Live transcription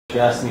She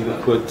asked me to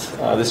put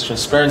this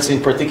transparency.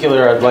 In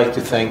particular, I'd like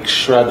to thank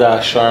Shraddha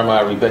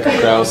Sharma, Rebecca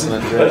Krause,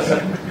 and Andreas.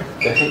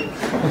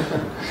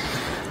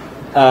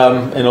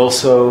 And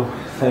also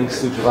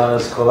thanks to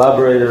Giovanna's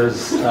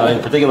collaborators.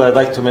 In particular, I'd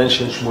like to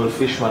mention Shmuel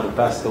Fishman, who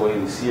passed away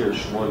this year.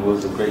 Shmuel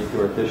was a great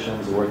theoretician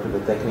who worked at the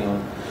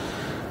Technion.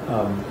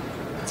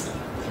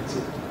 That's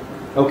it.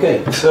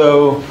 Okay,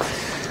 so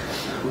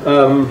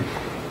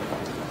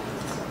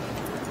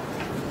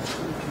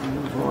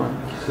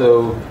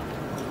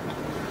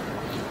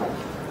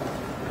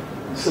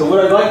So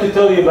what I'd like to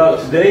tell you about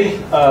today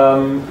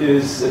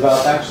is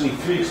about actually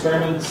 3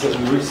 experiments that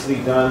we've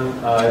recently done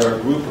at our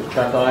group of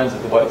trapped ions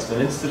at the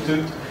Weizmann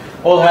Institute.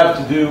 All have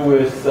to do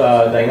with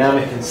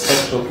dynamic and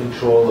spectral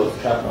control of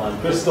trapped ion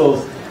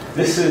crystals.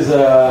 This is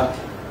a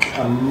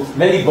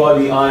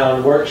many-body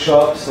ion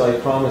workshop, so I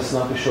promise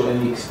not to show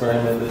any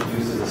experiment that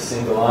uses a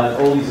single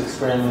ion. All these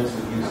experiments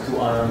would use 2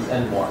 ions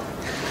and more.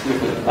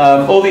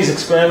 All these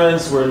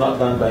experiments were not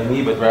done by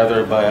me, but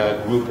rather by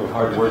a group of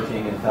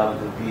hardworking and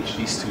talented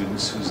PhD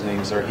students whose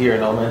names are here,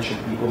 and I'll mention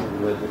people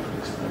who led different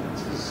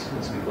experiments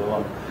as we go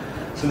along.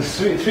 So the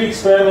 3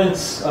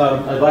 experiments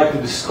I'd like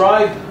to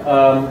describe.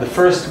 The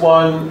first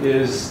one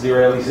is the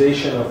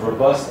realization of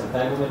robust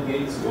entanglement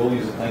gates. We all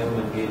use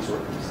entanglement gates, or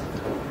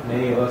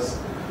many of us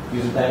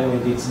use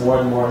entanglement gates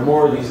more and more and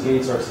more. These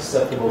gates are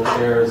susceptible to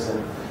errors,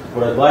 and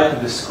what I'd like to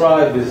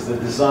describe is the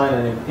design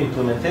and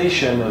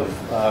implementation of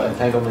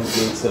entanglement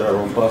gates that are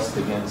robust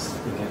against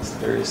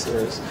various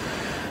errors.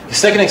 The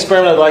second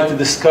experiment I'd like to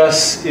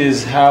discuss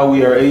is how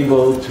we are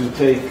able to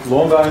take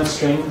long ion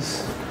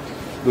strings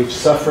which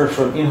suffer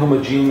from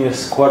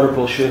inhomogeneous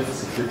quadrupole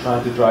shifts if you're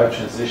trying to drive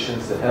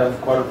transitions that have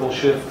quadrupole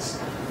shifts.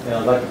 And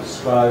I'd like to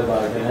describe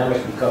a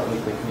dynamic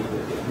decoupling technique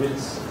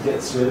that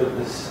gets rid of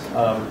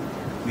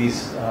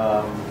these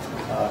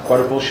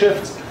quadrupole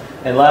shifts.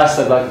 And last,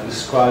 I'd like to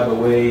describe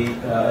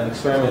an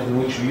experiment in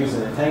which we use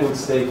an entangled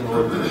state in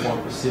order to perform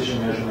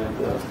precision measurement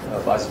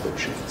of isotope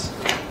shifts.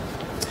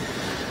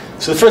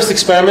 So the first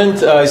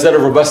experiment is that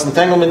of robust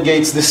entanglement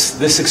gates.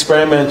 This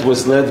experiment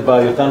was led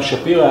by Yotam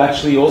Shapira.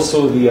 Actually,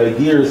 also the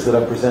ideas that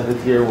I presented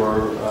here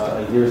were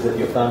ideas that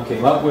Yotam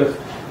came up with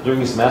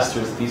during his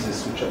master's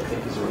thesis, which I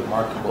think is a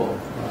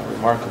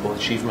remarkable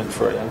achievement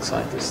for a young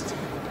scientist.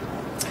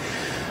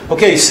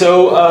 Okay,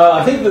 so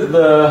I think that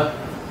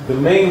the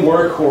main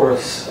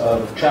workhorse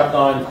of trapped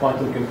ion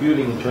quantum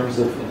computing in terms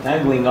of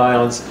entangling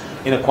ions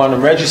in a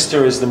quantum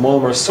register is the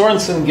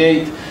Molmar-Sorensen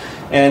gate.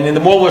 And in the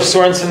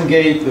Molmar-Sorensen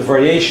gate, the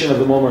variation of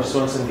the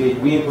Molmar-Sorensen gate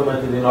we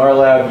implemented in our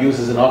lab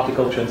uses an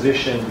optical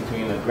transition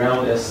between a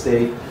ground S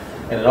state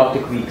and an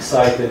optically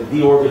excited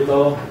d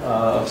orbital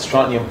of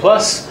strontium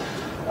plus.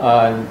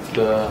 I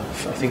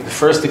think the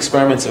first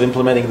experiments of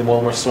implementing the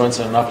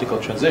Molmar-Sorensen and optical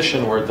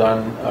transition were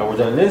done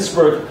in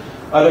Innsbruck.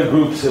 Other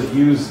groups have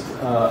used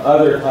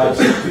other types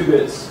of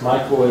qubits,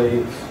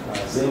 microwave,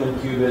 Zeeman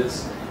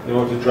qubits, in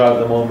order to drive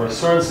the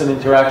Molmar-Sorensen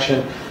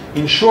interaction.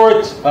 In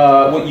short,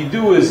 what you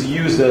do is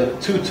you use a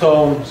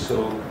 2-tone,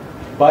 so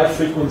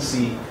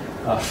bifrequency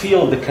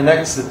field that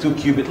connects the 2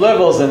 qubit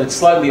levels, and it's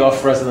slightly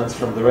off resonance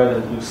from the red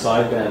and blue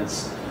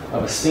sidebands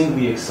of a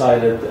singly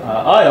excited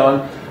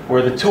ion,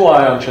 where the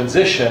 2-ion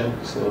transition,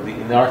 so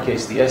in our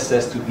case the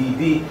SS to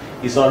DD,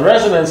 is on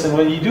resonance. And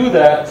when you do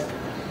that,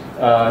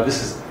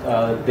 this is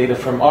data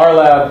from our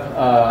lab.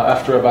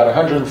 After about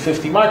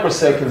 150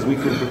 microseconds, we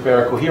could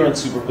prepare a coherent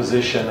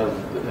superposition of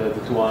the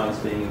 2 ions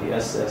being the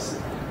SS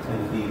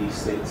and the DD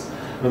states.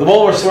 Now, the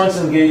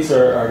Molmar-Sorensen gates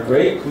are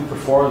great. We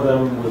perform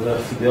them with a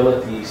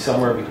fidelity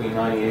somewhere between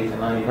 98 and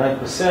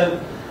 99%.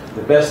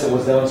 The best that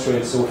was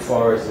demonstrated so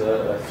far is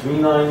a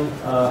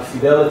 3.9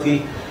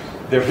 fidelity.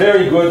 They're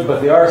very good, but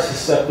they are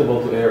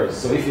susceptible to errors.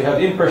 So if you have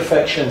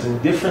imperfections in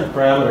different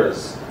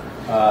parameters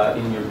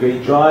in your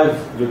gate drive,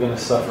 you're going to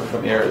suffer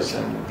from errors.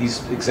 And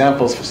these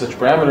examples for such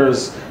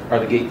parameters are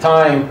the gate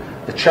time,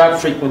 the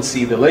trap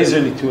frequency, the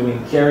laser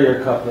detuning,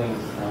 carrier coupling,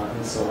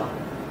 and so on.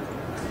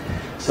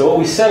 So what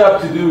we set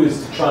up to do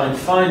is to try and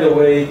find a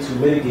way to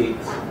mitigate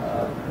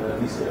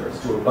these errors,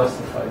 to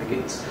robustify the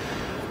gates.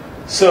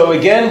 So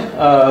again,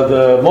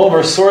 the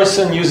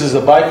Molmar-Sorensen uses a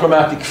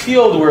bichromatic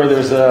field where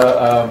there's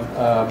a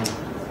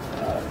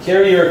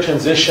carrier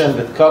transition,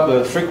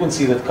 the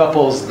frequency that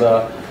couples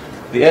the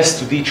S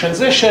to D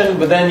transition,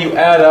 but then you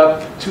add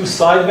up 2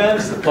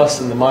 sidebands. The plus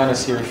and the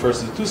minus here refers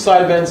to the 2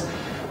 sidebands.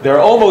 They're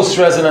almost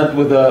resonant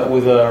with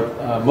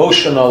a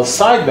motional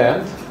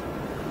sideband.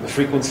 The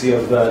frequency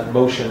of that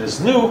motion is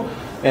nu,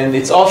 and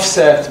it's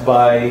offset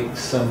by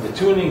some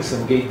detuning,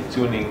 some gate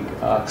detuning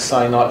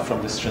psi naught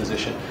from this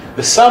transition.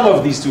 The sum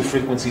of these 2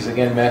 frequencies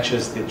again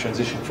matches the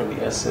transition from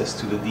the SS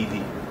to the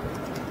DD.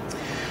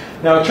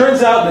 Now it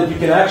turns out that you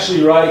can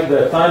actually write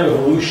the time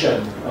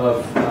evolution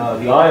of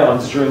the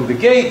ions during the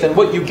gate, and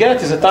what you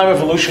get is a time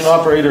evolution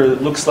operator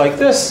that looks like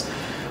this.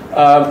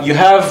 You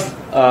have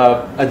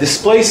a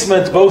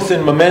displacement both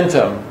in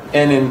momentum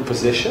and in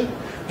position.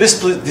 This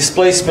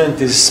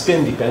displacement is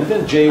spin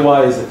dependent. Jy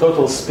is the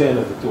total spin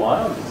of the 2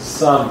 ions, the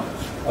sum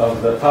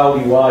of the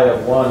Pauli y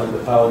of 1 and the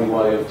Pauli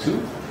y of 2.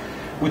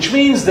 which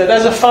means that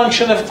as a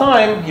function of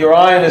time, your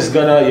ions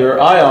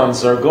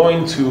are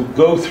going to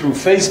go through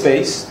phase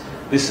space.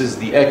 This is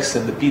the x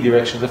and the p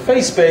direction of the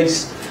phase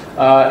space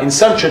in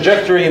some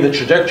trajectory, and the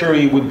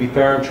trajectory would be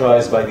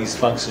parameterized by these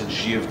functions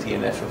g of t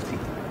and f of t.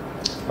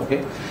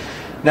 Okay.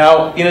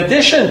 Now, in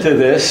addition to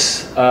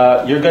this,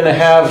 you're going to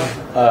have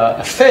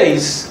a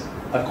phase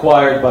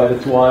acquired by the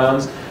two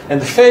ions,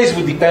 and the phase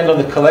would depend on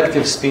the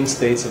collective spin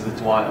states of the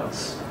two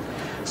ions.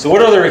 So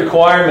what are the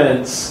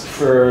requirements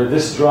for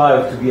this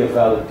drive to be a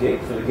valid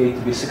gate, for the gate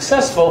to be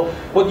successful?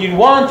 What you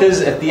want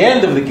is, at the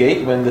end of the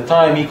gate, when the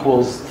time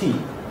equals t,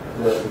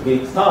 the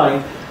gate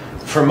time,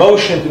 for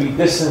motion to be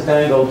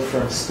disentangled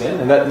from spin,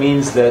 and that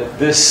means that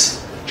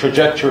this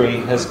trajectory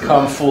has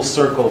come full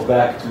circle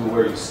back to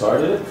where you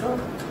started it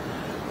from.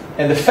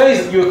 And the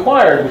phase that you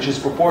acquired, which is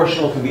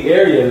proportional to the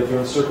area that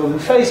you're encircled in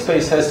phase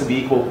space, has to be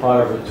equal to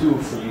pi over 2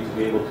 for you to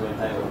be able to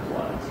entangle the two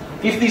ions.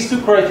 If these two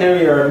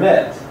criteria are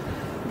met,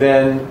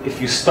 then if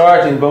you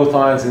start in both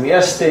ions in the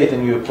S state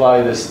and you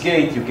apply this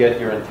gate, you get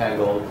your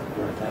entangled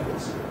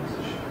superposition.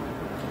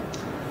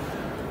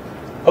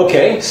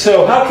 Okay,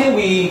 so how can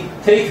we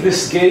take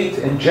this gate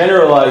and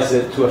generalize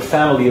it to a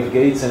family of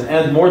gates and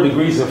add more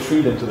degrees of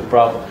freedom to the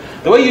problem?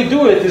 The way you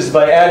do it is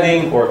by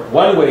adding, or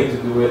one way to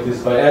do it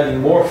is by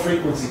adding more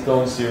frequency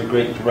tones to your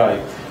gate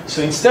drive.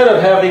 So instead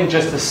of having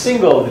just a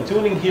single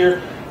detuning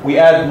here, we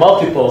add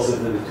multiples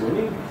of the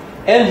detuning.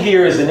 N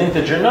here is an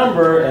integer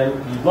number, and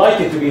you'd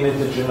like it to be an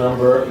integer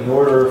number in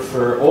order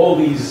for all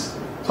these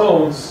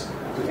tones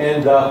to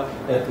end up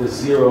at the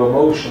zero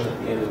motion at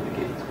the end of the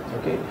gate.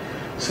 Okay?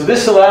 So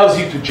this allows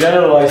you to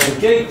generalize the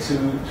gate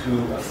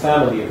to a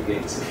family of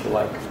gates, if you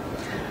like.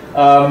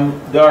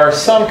 There are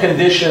some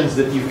conditions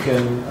that you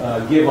can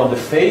give on the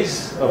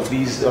phase of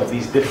these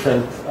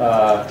different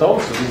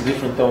tones. So these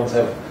different tones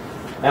have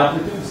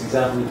amplitudes. These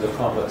amplitudes are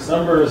complex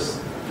numbers.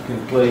 You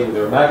can play with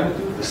their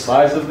magnitude, the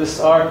size of this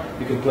R.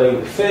 You can play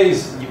with the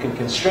phase. You can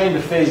constrain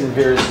the phase in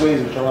various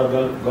ways, which I'm not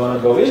going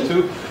to go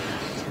into.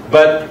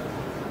 But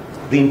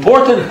the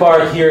important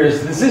part here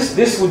is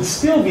this would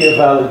still be a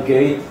valid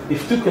gate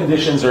if two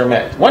conditions are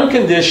met. One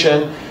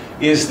condition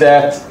is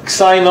that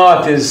psi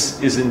naught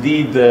is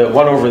indeed 1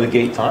 over the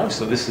gate time.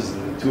 So this is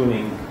the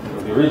tuning,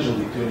 the original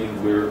tuning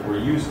we're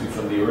used to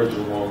from the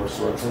original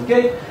Weizmann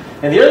gate.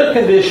 And the other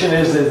condition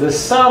is that the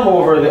sum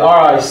over the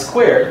Ri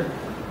squared,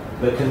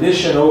 the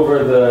condition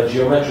over the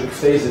geometric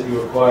phase that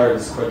you require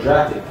is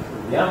quadratic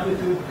in the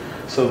amplitude.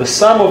 So the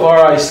sum of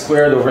Ri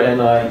squared over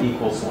Ni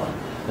equals 1.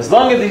 As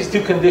long as these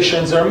two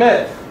conditions are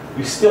met,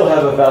 you still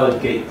have a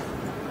valid gate.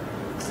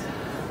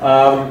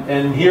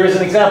 And here is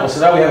an example.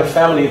 So now we have a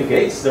family of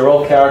gates. They're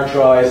all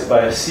characterized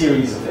by a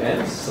series of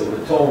n's, so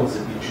the tones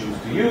that you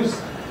choose to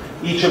use.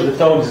 Each of the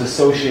tones is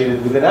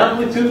associated with an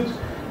amplitude.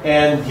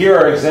 And here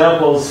are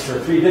examples for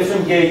 3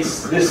 different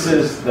gates. This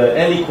is the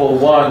n equal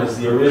 1 is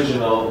the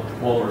original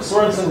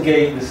Weizmann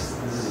gate. This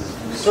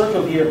is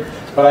circled here.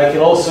 But I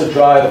can also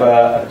drive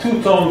a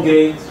 2-tone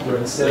gate where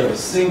instead of a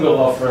single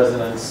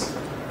off-resonance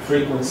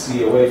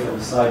frequency away from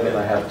the sideband,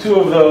 I have 2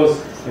 of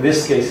those. In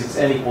this case, it's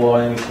n equal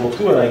 1, n equal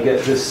 2, and I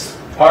get this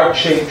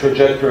heart-shaped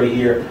trajectory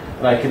here.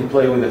 And I can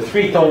play with a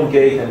 3-tone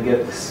gate and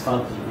get this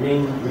funky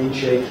green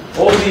shape.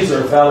 All these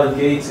are valid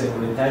gates and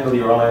will entangle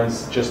your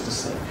ions just the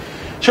same.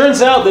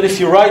 Turns out that if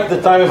you write the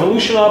time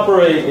evolution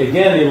operator,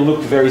 again, it'll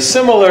look very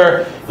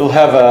similar. You'll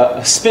have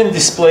a spin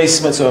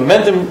displacement, so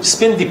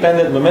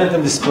spin-dependent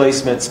momentum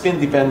displacement,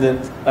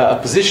 spin-dependent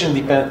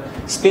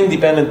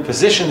spin-dependent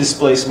position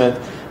displacement.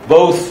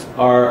 Both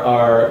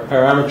are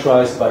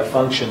parameterized by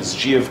functions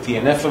g of t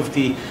and f of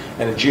t,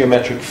 and a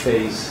geometric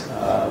phase,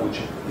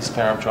 which is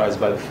parameterized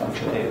by the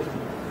function a of t.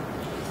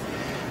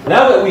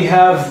 Now that we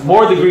have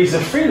more degrees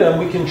of freedom,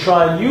 we can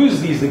try and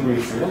use these degrees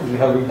of freedom. We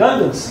have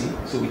redundancy,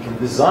 so we can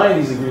design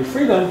these degrees of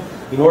freedom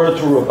in order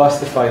to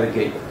robustify the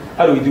gate.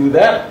 How do we do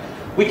that?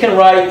 We can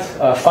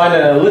find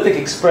an analytic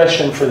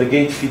expression for the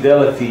gate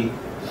fidelity,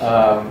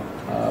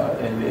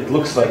 and it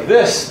looks like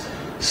this.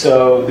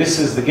 So this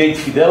is the gate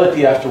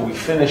fidelity after we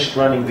finished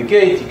running the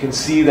gate. You can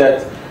see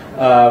that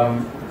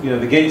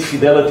the gate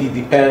fidelity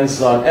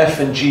depends on f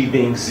and g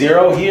being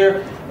 0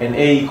 here, and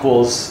a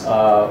equals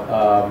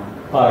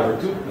pi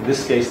over 2. In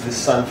this case, this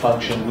sun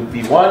function would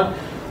be 1.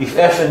 If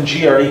f and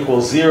g are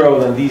equal 0,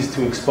 then these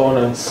two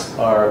exponents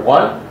are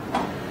 1.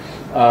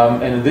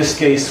 And in this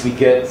case, we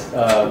get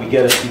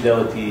a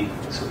fidelity.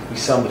 So if we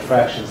sum the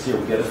fractions here,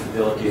 we get a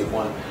fidelity of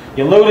 1.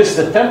 You'll notice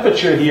the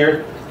temperature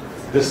here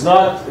does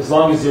not, as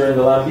long as you're in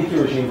the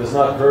Lambdiki regime, does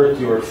not hurt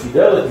your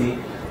fidelity.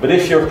 But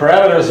if your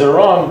parameters are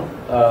wrong,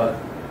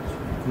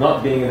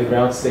 not being in the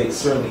ground state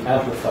certainly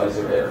amplifies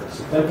your error.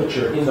 So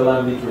temperature in the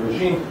Lambdiki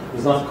regime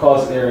does not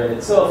cause error in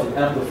itself. It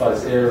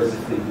amplifies errors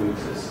if they do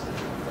exist.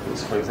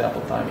 For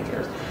example, timing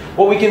errors.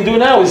 What we can do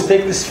now is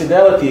take this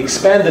fidelity,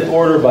 expand it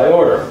order by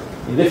order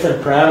in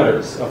different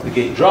parameters of the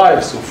gate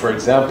drive. So for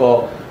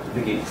example,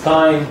 the gate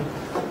time,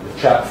 the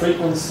trap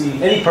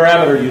frequency, any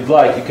parameter you'd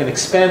like, you can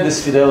expand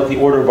this fidelity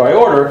order by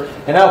order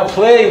and now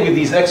play with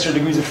these extra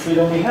degrees of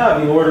freedom we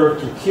have in order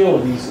to kill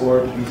these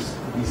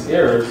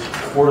errors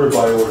order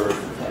by order if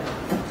you can.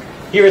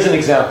 Here is an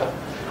example.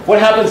 What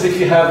happens if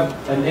you have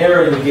an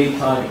error in the gate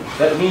timing?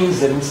 That means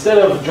that instead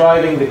of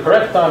driving the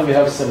correct time, you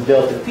have some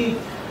delta t.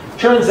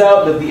 Turns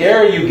out that the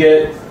error you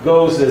get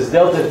goes as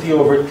delta t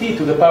over t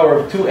to the power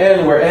of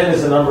 2n, where n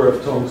is the number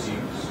of tones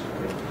used.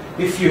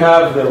 If you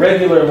have the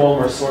regular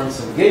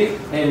Molmar-Sorensen gate,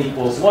 n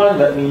equals 1,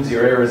 that means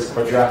your error is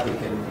quadratic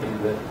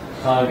in the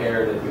time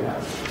error that you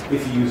have.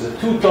 If you use a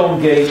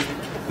 2-tone gate,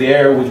 the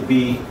error would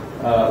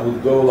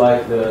go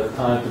like the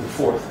time to the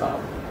 4th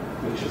time,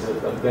 which is a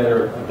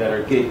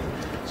better gate.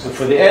 So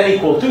for the n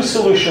equal 2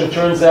 solution,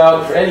 turns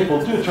out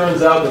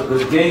that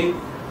the gate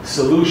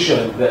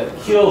solution that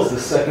kills the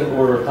second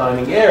order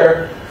timing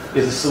error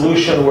is a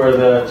solution where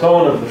the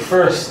tone of the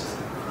first,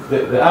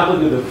 the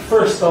amplitude of the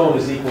first tone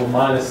is equal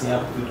minus the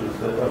amplitude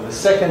of the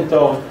second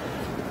tone.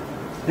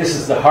 This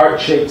is the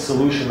heart-shaped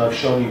solution I've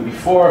shown you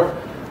before.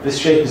 This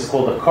shape is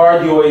called a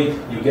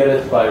cardioid. You get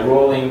it by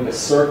rolling a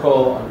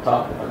circle on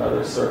top of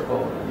another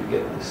circle, and you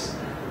get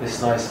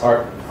this nice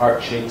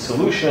heart-shaped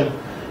solution.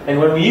 And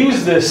when we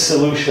use this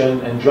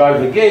solution and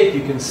drive the gate,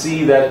 you can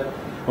see that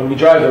when we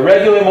drive the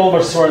regular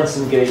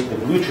Molmar-Sorensen gate, the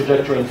blue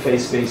trajectory and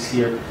phase space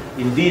here,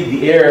 indeed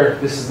the air,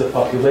 this is the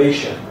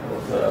population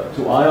of the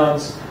 2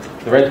 ions.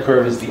 The red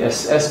curve is the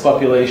SS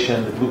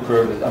population, the blue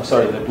curve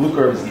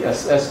is the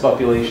SS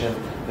population,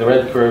 the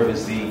red curve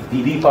is the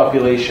DD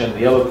population,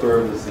 the yellow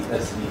curve is the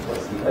SD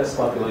plus the S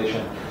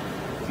population.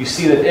 You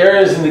see that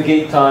errors in the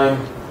gate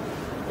time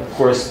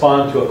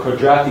correspond to a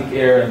quadratic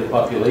error in the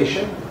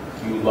population.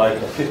 You like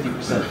a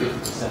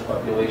 50%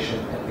 population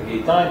at the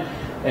gate time.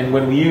 And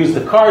when we use the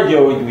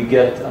cardioid, we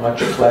get a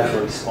much flatter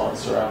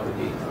response around the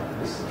gate time.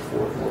 This is the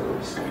 4th order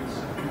response.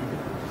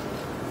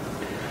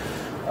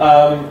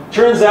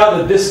 Turns out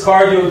that this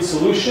cardioid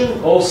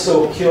solution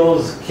also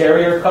kills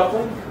carrier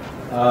coupling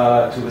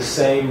to the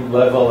same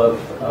level of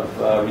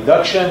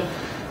reduction.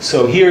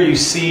 So here you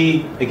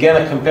see, again,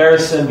 a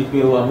comparison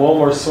between a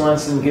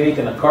Molmar-Sorensen gate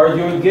and a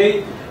cardioid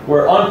gate,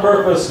 where on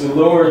purpose we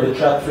lower the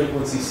trap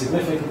frequency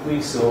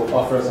significantly, so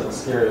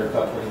off-resonance carrier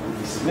coupling would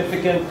be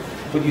significant.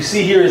 What you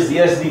see here is the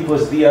SD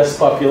plus DS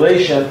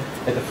population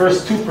at the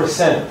first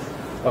 2%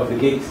 of the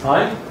gate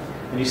time.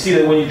 And you see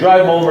that when you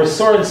drive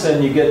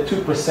Molmar-Sorensen, you get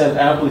 2%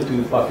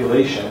 amplitude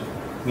population,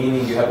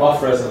 meaning you have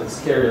off-resonance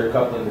carrier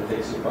coupling that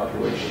takes your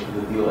population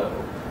to the D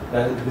level.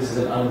 This is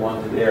an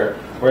unwanted error.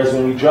 Whereas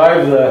when we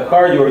drive the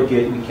cardioid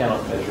gate, we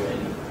cannot measure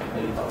any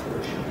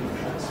population being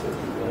transferred to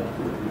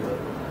the D level.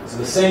 So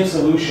the same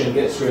solution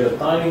gets rid of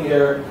timing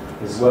error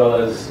as well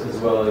as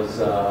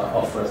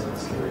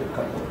off-resonance carrier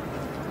coupling.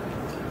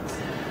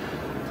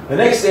 The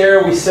next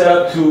error we set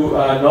up to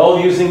null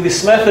using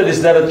this method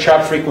is that of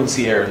trap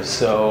frequency errors.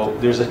 So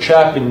there's a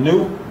trap in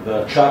nu,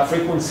 the trap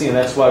frequency, and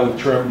that's why we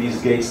term these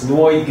gates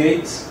nuoid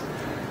gates.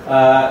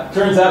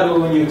 Turns out that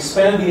when you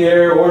expand the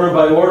error order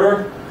by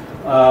order,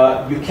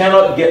 you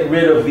cannot get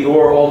rid of the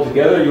OR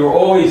altogether. You're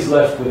always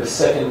left with a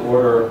second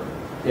order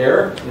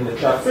error in the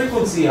trap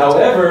frequency.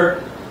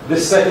 However,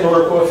 this second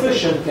order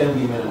coefficient can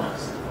be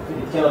minimized.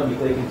 It cannot be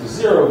taken to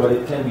 0, but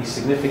it can be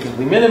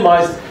significantly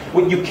minimized.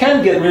 What you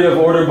can get rid of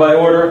order by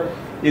order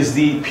is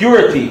the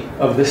purity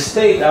of the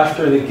state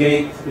after the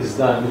gate is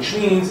done, which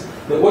means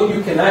that what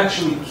you can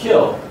actually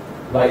kill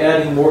by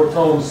adding more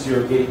tones to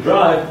your gate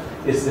drive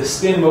is the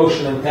spin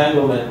motion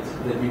entanglement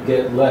that you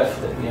get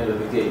left at the end of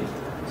the gate.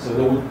 So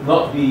there would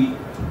not be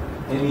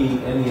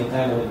any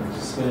entanglement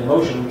into spin and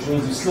motion, which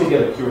means you still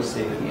get a pure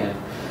state at the end.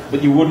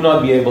 But you would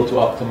not be able to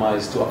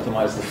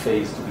optimize the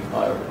phase to be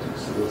pi over 2.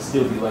 So you'll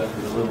still be left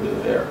with a little bit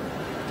of error.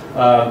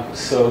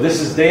 So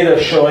this is data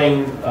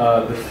showing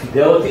the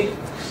fidelity,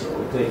 so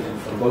taken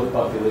from both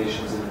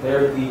populations in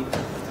parity,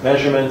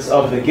 measurements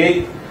of the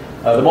gate.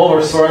 The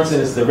Molmar-Sorensen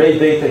is the rate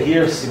data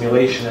here,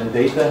 simulation and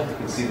data. You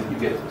can see that you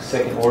get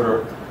second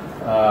order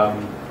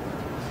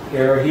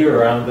error here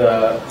around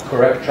the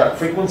correct trap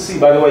frequency.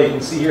 By the way, you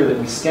can see here that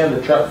we scan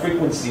the trap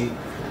frequency,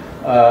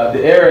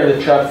 the error in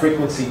the trap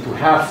frequency to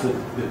half the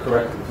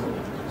correct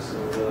tuning. So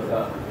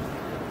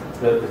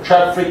the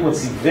trap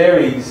frequency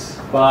varies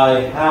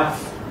by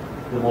half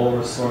the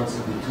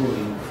Molmar-Sorensen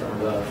detuning from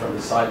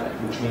the side net,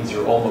 which means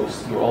you're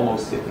almost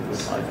hitting the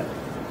side net.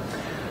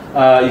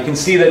 You can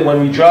see that when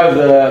we drive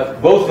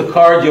both the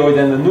cardioid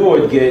and the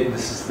nuoid gate,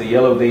 this is the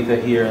yellow data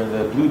here and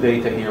the blue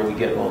data here, we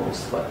get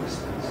almost flat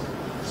response.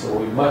 So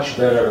we're much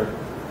better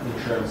in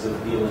terms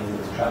of dealing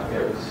with trap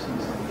errors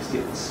using these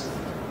gates.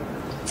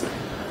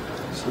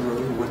 So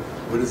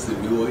what does the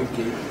nuoid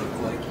gate look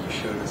like? You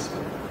showed us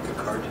the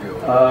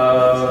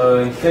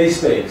cardioid. In phase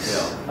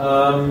space.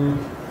 Yeah.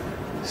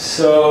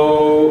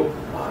 So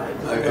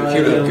I can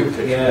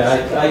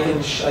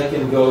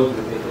go to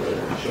the data later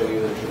and show you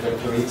the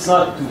trajectory. It's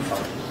not too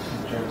funny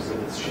in terms of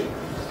its shape.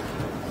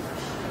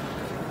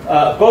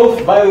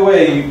 Both, by the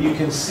way, you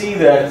can see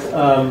that.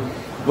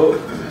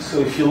 So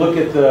if you look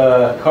at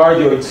the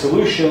cardioid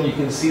solution, you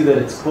can see that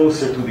it's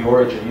closer to the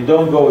origin. You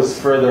don't go as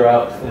further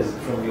out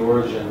from the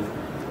origin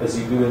as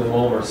you do in the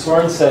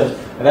Molmar-Sorensen,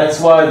 and that's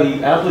why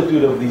the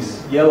amplitude of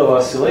these yellow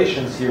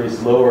oscillations here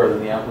is lower than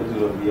the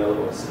amplitude of the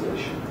yellow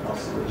oscillation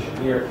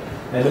here.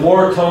 And the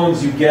more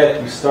tones you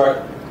get, you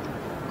start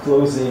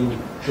closing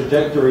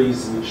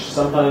trajectories, which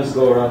sometimes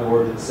go around the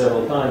origin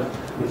several times,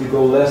 but you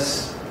go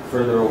less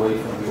further away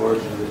from the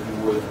origin than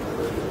you would in a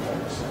regular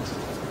Homer sensor.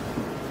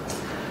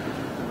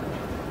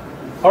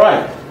 All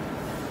right.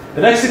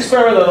 The next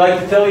experiment I'd like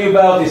to tell you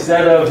about is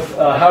that of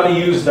how to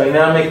use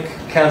dynamic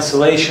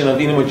cancellation of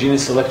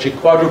inhomogeneous electric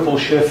quadrupole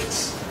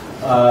shifts.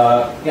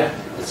 Yeah.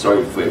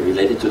 Sorry,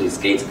 related to these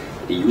gates,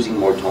 using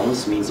more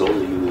tones means also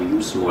you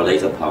use more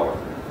laser power.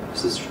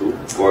 Is this true?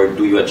 Or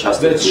do you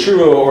adjust it? That's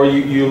true, or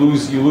you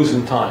lose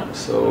in time.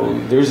 So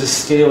there's a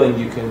scaling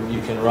you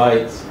can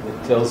write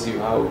that tells you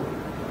how.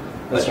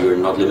 But you're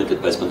not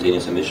limited by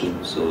spontaneous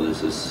emission, so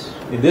this is.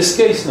 In this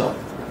case, no,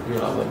 you're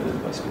not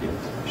limited by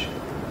spontaneous emission.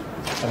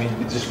 I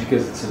mean, just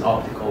because it's an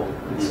optical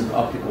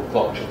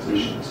clock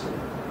transition. So.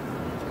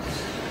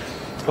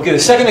 Okay, the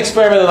second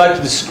experiment I'd like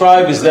to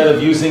describe is that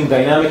of using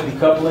dynamic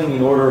decoupling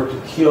in order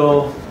to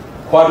kill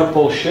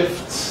quadrupole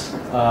shifts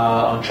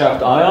on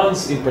trapped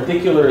ions. In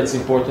particular, it's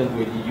important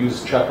when you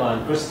use trapped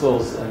ion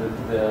crystals and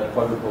the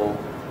quadrupole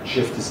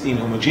shift is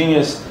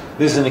inhomogeneous.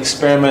 This is an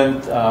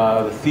experiment.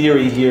 The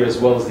theory here, as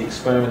well as the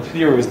experiment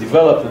theory, was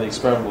developed, and the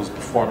experiment was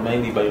performed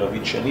mainly by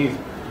Ravid Shaniv,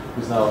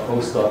 who's now a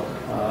postdoc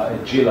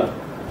at Gila.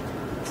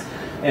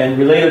 And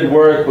related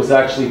work was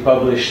actually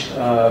published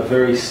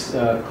very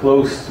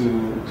close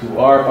to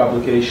our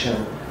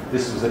publication.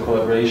 This was a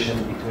collaboration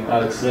between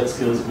Alex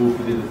Retzkill's group,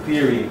 who did the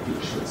theory, and Peter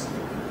Schlitzky,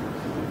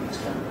 who did the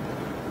experiment.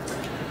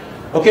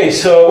 Okay,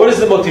 so what is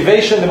the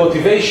motivation? The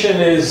motivation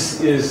is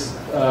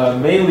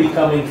mainly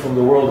coming from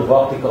the world of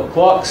optical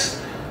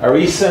clocks. A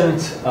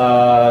recent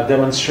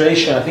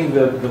demonstration, I think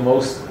the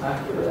most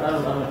accurate,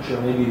 I'm not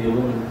sure, maybe the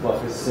aluminum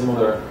clock has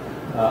similar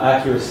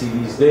accuracy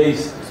these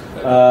days.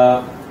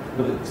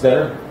 But it's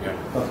better? Yeah.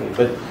 Okay,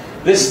 but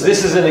this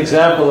is an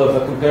example of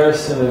a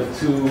comparison of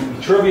two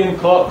ytterbium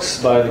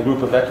clocks by the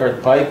group of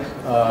Eckhart Pike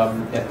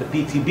at the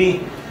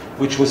PTB,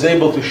 which was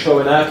able to show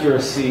an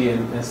accuracy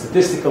and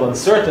statistical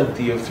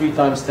uncertainty of 3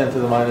 times 10 to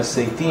the minus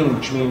 18,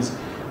 which means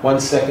 1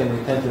 second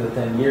in 10 to the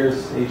 10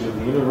 years, age of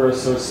the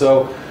universe or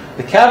so.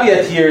 The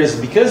caveat here is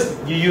because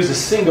you use a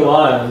single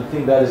ion, I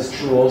think that is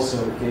true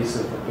also in the case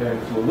of comparing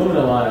two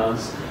aluminum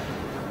ions,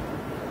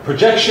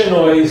 projection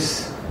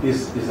noise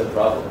is a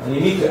problem. And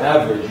you need to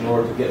average in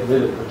order to get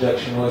rid of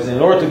projection noise. And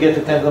in order to get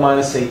to 10 to the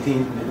minus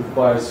 18, it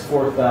requires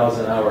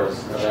 4,000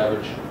 hours on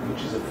average,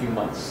 which is a few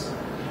months.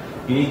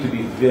 You need to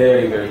be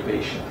very, very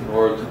patient in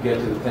order to get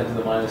to the 10 to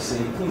the minus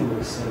 18 with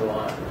a single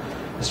ion.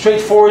 A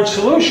straightforward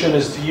solution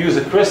is to use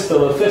a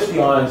crystal of 50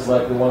 ions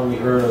like the one we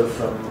heard of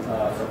from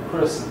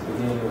Chris at the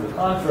beginning of the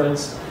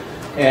conference.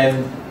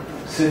 And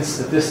since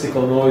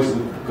statistical noise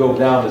would go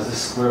down as the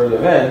square root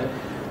of n,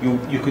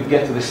 you could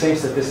get to the same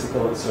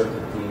statistical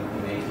uncertainty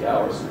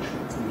hours,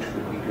 which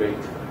would be great.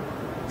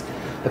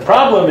 The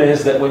problem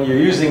is that when you're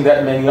using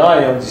that many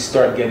ions, you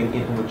start getting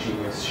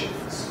inhomogeneous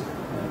shifts.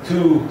 And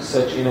 2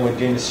 such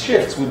inhomogeneous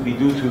shifts would be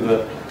due to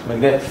the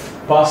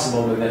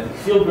possible magnetic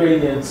field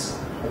gradients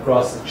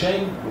across the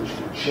chain, which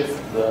would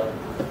shift the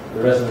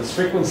resonance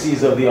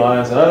frequencies of the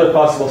ions. Another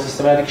possible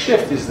systematic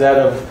shift is that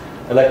of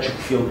electric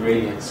field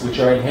gradients, which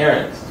are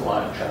inherent to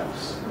ion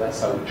traps. That's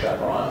how we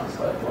trap our ions,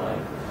 by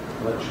applying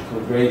electric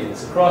field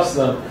gradients across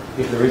them.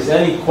 If there is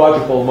any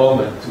quadrupole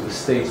moment to the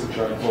states which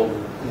are involved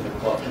in the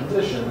clock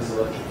transition, this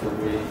electric field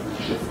gradient will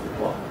shift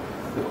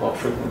the clock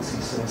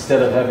frequency. So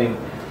instead of having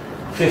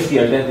 50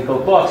 identical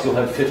clocks, you'll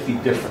have 50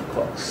 different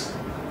clocks.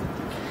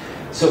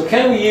 So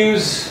can we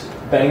use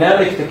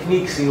dynamic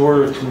techniques in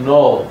order to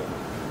null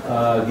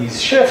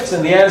these shifts?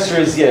 And the answer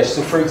is yes.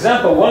 So for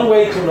example, one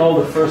way to null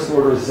the first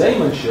order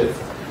Weizmann shift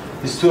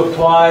is to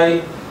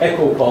apply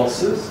echo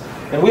pulses.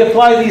 And we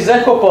apply these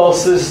echo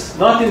pulses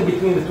not in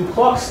between the 2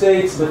 clock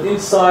states, but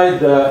inside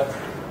the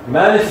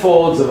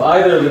manifolds of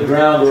either the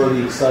ground or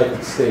the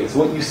excited states.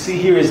 What you see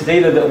here is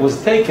data that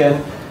was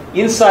taken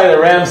inside a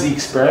Ramsey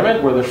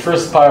experiment, where the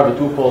first power of a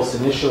 2 pulse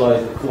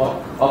initialized the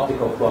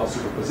optical clock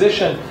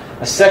superposition.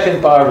 A second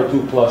power of a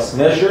 2 plus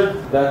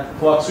measured that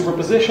clock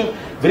superposition.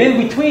 But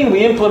in between,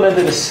 we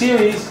implemented a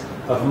series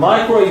of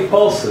microwave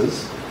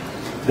pulses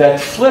that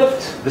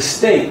flipped the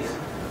state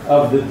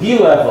of the D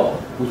level,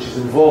 which is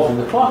involved in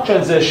the clock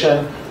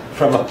transition,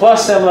 from a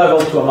plus M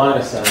level to a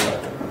minus M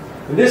level.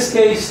 In this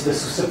case,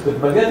 the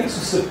magnetic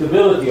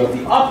susceptibility of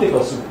the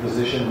optical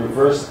superposition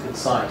reversed its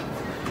sign.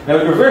 Now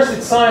it reversed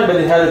its sign, but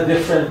it had a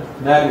different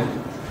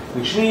magnitude,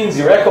 which means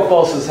your echo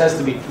pulses has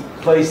to be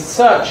placed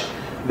such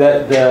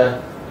that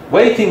the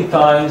waiting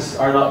times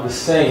are not the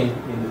same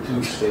in the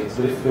 2 states.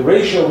 But if the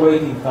ratio of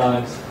waiting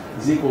times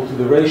is equal to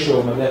the ratio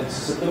of magnetic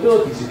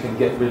susceptibilities, you can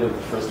get rid of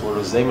the first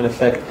order Weizmann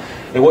effect.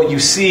 And what you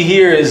see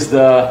here is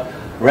the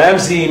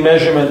Ramsey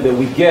measurement that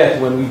we get.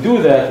 When we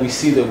do that, we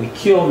see that we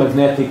kill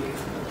magnetic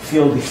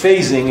field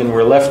dephasing, and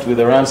we're left with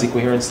a Ramsey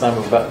coherence time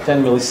of about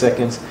 10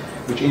 milliseconds,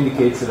 which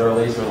indicates that our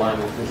laser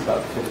alignment is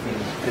about 50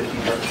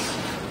 hertz.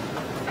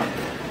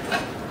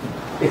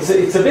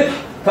 It's a bit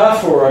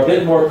tougher or a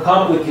bit more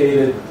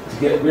complicated to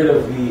get rid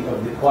of the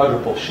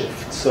quadrupole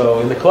shift. So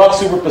in the clock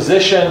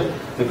superposition,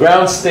 the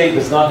ground state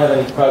does not have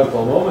any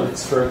quadrupole moment.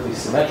 It's spherically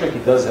symmetric.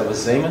 It does have a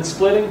Weizmann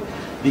splitting.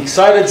 The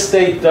excited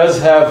state does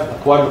have a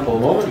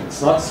quadrupole moment.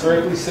 It's not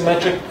spherically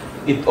symmetric.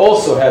 It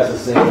also has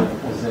a Zeeman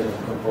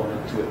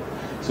component to it.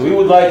 So we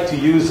would like to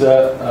use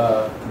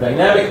a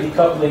dynamic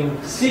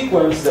decoupling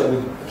sequence that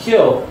would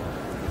kill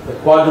the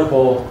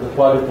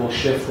quadrupole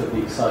shift of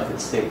the excited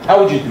state.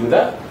 How would you do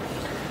that?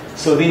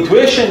 So the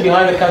intuition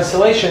behind the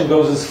cancellation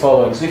goes as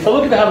following. So if I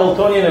look at the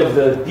Hamiltonian of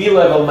the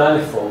d-level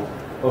manifold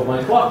of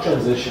my clock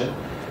transition,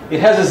 it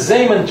has a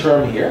Zeeman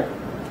term here.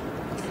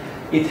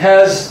 It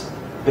has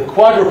the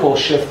quadrupole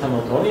shift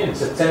Hamiltonian.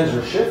 It's a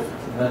tensor shift.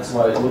 And that's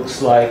why it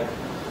looks like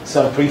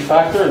some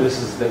prefactor. This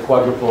is the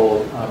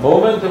quadrupole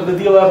moment of the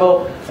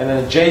d-level. And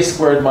then j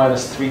squared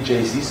minus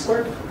 3jz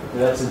squared. And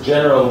that's a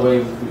general way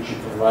with which you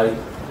can write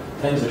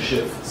tensor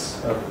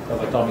shifts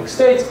of atomic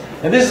states.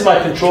 And this is my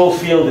control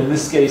field. In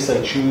this case,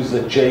 I choose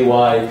a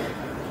JY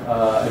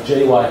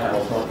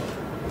Hamiltonian.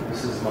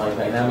 This is my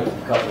dynamic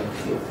decoupling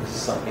field. This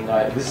is something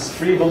this is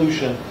free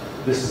evolution.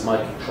 This is my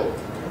control.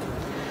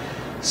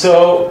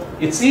 So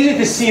it's easy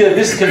to see that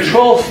this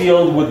control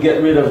field would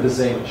get rid of the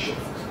Zeeman shift.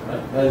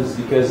 Right? That is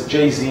because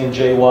JZ and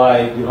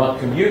JY do not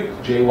commute.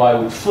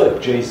 JY would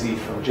flip JZ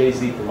from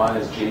JZ to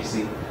minus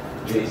JZ,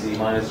 JZ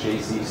minus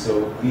JZ.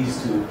 So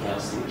these two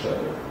cancel each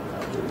other.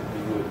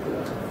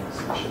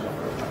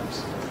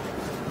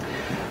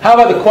 How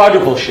about the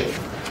quadrupole shift?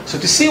 So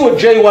to see what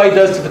JY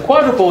does to the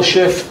quadrupole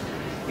shift,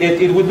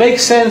 it would make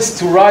sense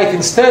to write,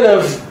 instead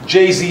of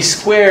JZ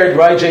squared,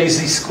 write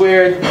JZ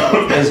squared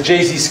as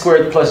JZ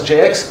squared plus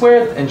JX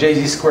squared and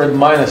JZ squared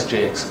minus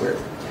JX squared.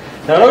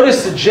 Now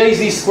notice that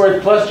JZ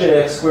squared plus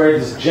JX squared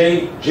is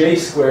J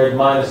squared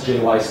minus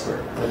JY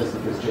squared. That is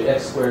because JX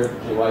squared,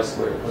 JY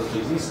squared plus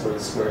JZ squared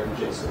is squared and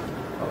J squared.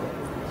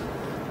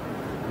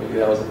 Maybe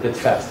that was a bit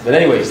fast. But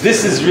anyways,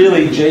 this is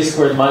really J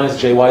squared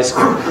minus JY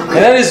squared. And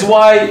that is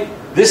why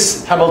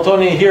this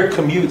Hamiltonian here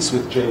commutes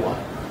with JY.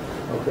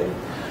 Okay?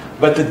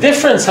 But the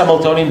difference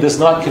Hamiltonian does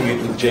not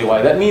commute with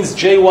JY. That means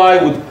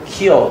JY would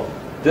kill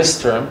this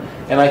term.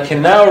 And I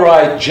can now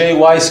write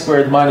JY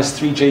squared minus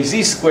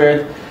 3JZ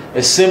squared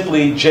as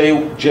simply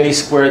J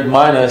squared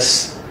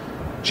minus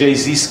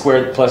JZ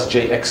squared plus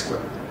JX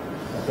squared.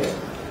 Okay?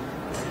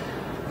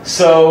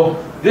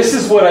 So this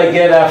is what I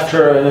get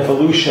after an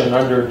evolution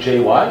under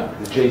JY.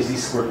 The JZ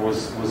squared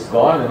was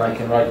gone, and I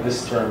can write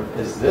this term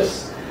as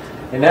this.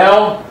 And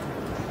now,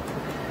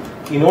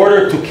 in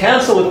order to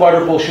cancel the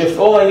quadrupole shift,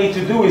 all I need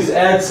to do is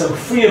add some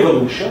free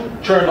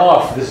evolution, turn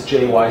off this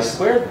JY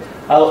squared.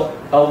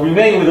 I'll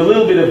remain with a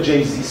little bit of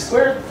JZ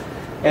squared,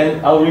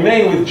 and I'll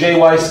remain with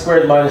JY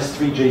squared minus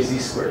 3JZ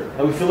squared.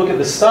 Now, if you look at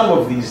the sum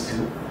of these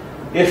two,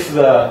 if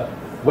the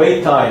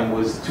wait time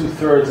was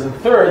 2/3 and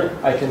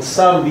 1/3, I can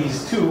sum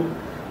these two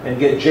and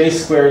get J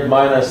squared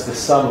minus the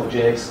sum of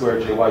JX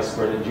squared, JY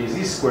squared, and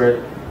JZ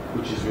squared,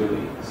 which is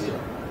really 0.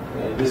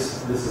 And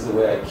this is the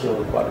way I kill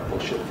the quadrupole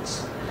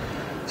shifts.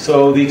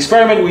 So the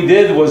experiment we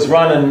did was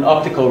run an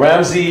optical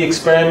Ramsey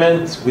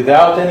experiment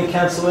without any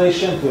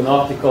cancellation to an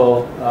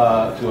optical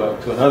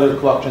to another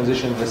clock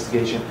transition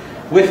investigation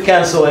with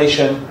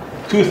cancellation.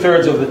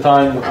 2/3 of the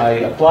time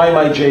I apply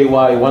my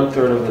JY,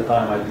 1/3 of the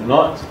time I do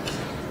not,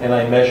 and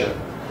I measure.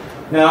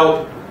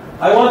 Now,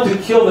 I want to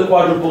kill the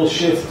quadrupole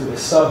shift to the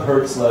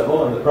sub-hertz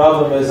level, and the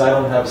problem is I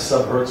don't have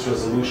sub-hertz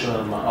resolution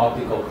on my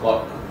optical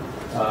clock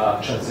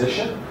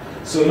transition.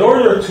 So in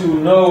order to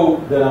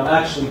know that I'm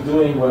actually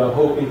doing what I'm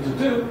hoping to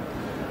do,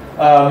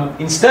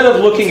 instead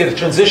of looking at the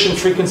transition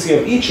frequency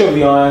of each of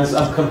the ions,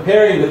 I'm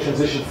comparing the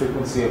transition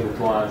frequency of the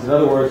two ions. In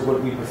other words,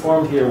 what we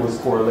performed here was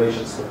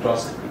correlation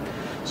spectroscopy.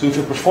 So if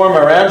you perform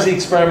a Ramsey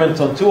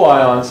experiment on two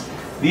ions,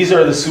 these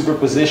are the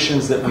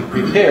superpositions that we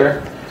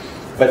prepare.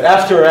 But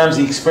after a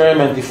Ramsey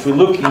experiment, if we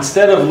look,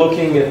 instead of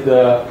looking at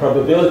the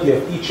probability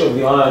of each of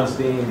the ions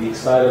being in the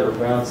excited or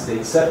ground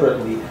state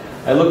separately,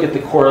 I look at the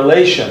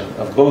correlation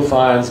of both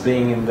ions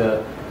being in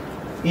the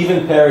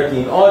even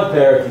parity and odd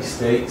parity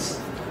states.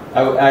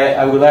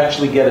 I will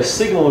actually get a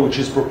signal which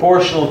is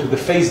proportional to the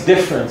phase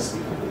difference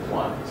between the two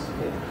ions.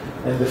 Okay?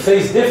 And the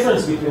phase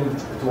difference between the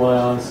two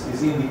ions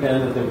is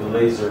independent of the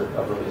laser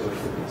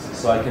frequency.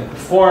 So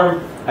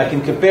I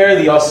can compare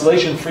the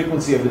oscillation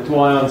frequency of the two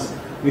ions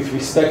with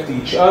respect to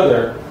each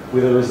other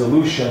with a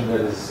resolution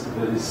that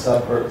is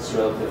sub-hertz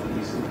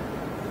relatively easily.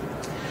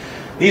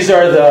 These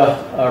are the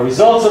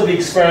results of the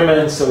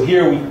experiment. So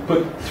here we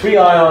put 3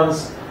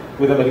 ions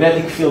with a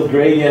magnetic field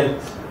gradient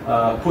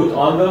put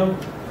on them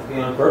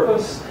on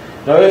purpose.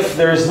 Now if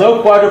there is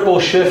no quadrupole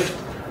shift,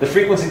 the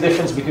frequency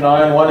difference between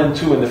ion 1 and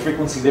 2 and the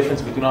frequency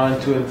difference between ion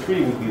 2 and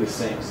 3 would be the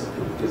same,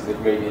 simply because the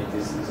gradient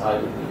is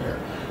highly linear.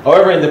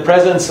 However, in the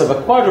presence of a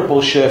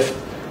quadrupole shift,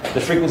 the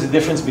frequency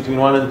difference between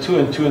 1 and 2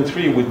 and 2 and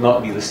 3 would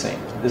not be the same.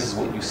 This is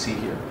what you see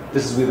here.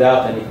 This is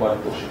without any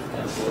quadrupole shift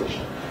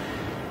cancellation.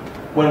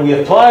 When we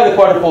apply the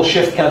quadrupole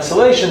shift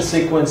cancellation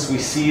sequence, we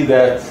see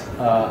that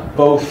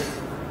both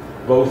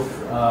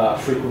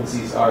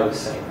frequencies are the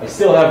same. I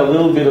still have a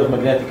little bit of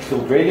magnetic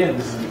field gradient.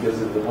 This is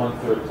because of the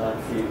 1/3 time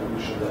free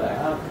evolution that I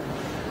have.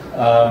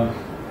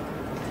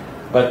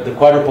 But the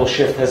quadrupole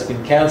shift has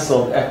been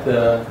canceled at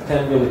the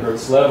 10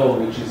 millihertz level,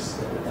 which is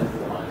at the 10 to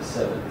the minus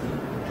 17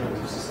 in terms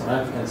of systematic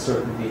semantic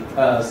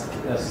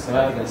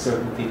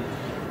uncertainty,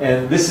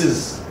 and this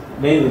is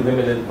mainly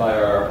limited by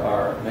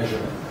our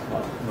measurement,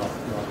 not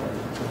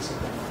any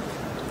principle.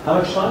 How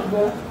much time do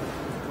we have?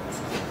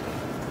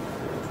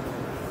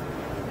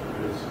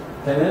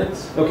 10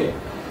 minutes? Okay.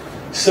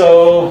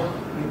 So,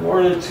 in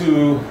order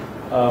to,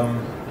 I'm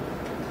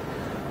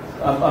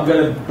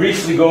going to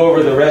briefly go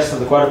over the rest of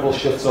the quadrupole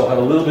shifts, so I'll have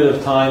a little bit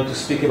of time to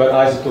speak about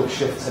isotope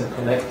shifts and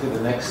connect to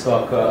the next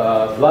talk,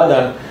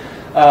 Vladan.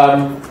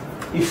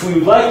 If we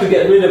would like to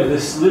get rid of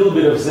this little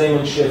bit of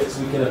Weizmann shifts,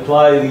 we can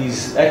apply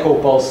these echo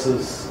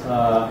pulses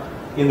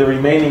in the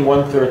remaining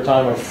 1/3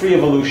 time of free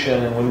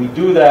evolution, and when we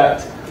do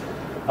that,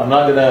 I'm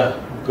not going to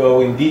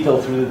go in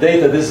detail through the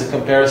data. This is a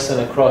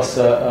comparison across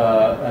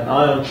an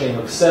ion chain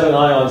of 7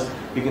 ions.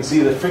 You can see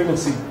the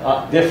frequency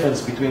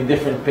difference between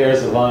different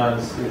pairs of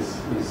ions is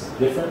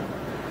different.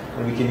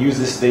 And we can use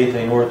this data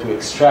in order to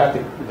extract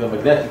the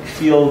magnetic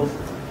field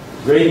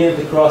gradient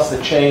across the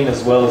chain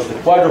as well as the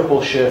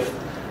quadrupole shift.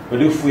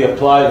 But if we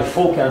apply the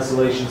full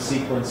cancellation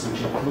sequence,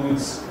 which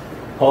includes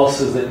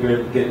pulses that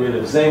get rid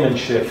of Weizmann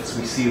shifts,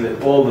 we see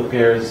that all the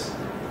pairs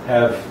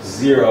have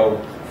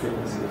 0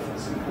 frequency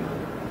difference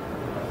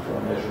for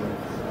a measurement.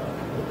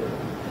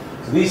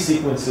 So these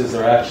sequences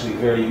are actually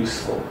very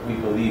useful, we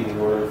believe, in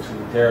order to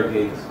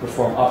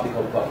perform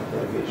optical clock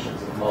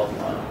interrogations of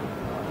multi-ion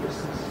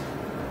crystals.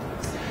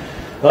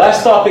 The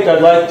last topic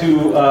I'd like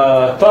to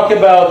talk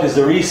about is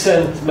a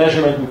recent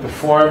measurement we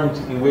performed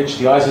in which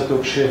the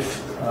isotope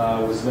shift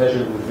was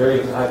measured with very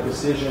high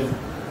precision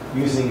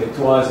using a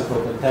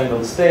 2-isotope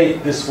entangled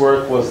state. This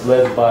work was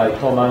led by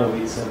Tom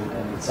Manowitz and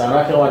Nitzan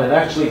Ackerman, and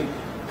actually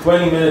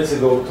 20 minutes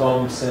ago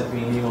Tom sent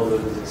me an email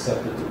that was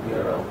accepted to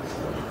PRL.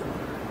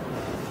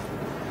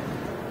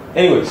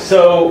 Anyway,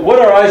 so what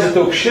are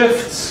isotope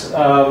shifts?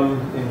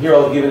 And here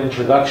I'll give an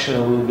introduction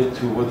a little bit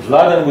to what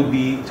Vladan would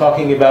be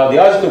talking about. The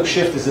isotope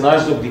shift is an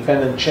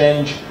isotope-dependent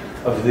change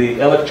of the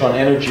electron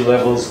energy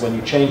levels. When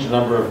you change the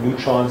number of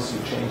neutrons,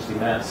 you change the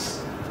mass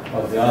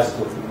of the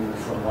isotope. You move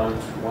from one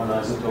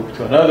isotope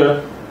to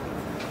another.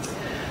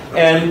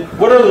 And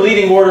what are the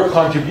leading order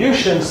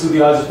contributions to the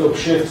isotope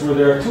shift? Well,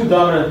 there are 2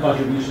 dominant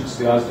contributions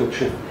to the isotope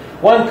shift.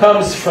 One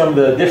comes from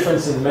the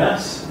difference in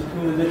mass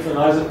between the different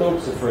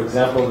isotopes. So, for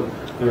example,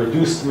 the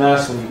reduced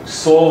mass, when you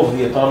solve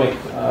the atomic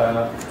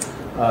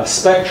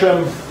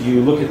spectrum,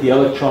 you look at the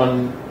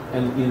electron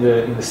in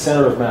the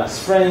center of mass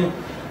frame.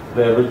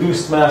 The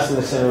reduced mass in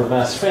the center of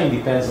mass frame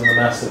depends on the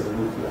mass of the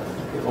nuclei.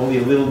 Okay, only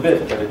a little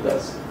bit, but it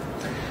does.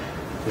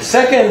 The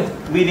second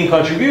leading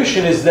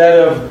contribution is that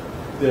of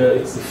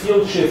it's the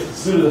field shift.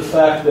 It's due to the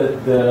fact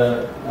that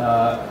the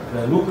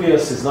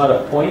nucleus is not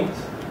a point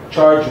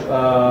charge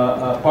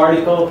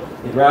particle.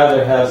 It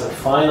rather has a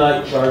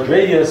finite charge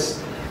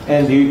radius,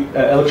 and the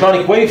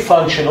electronic wave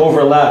function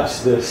overlaps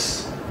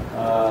this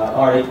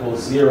r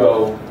equals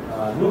 0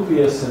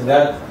 nucleus, and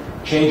that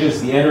changes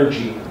the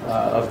energy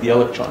of the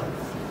electron.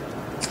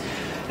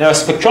 Now, a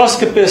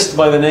spectroscopist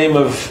by the name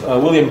of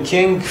William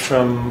King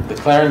from the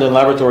Clarendon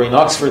Laboratory in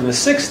Oxford in the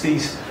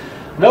 60s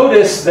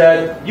noticed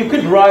that you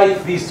could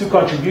write these 2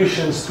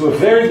 contributions to a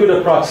very good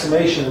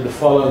approximation in the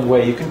following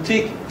way. You can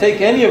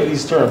take any of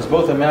these terms,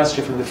 both the mass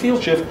shift and the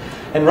field shift,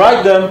 and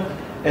write them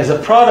as a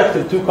product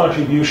of 2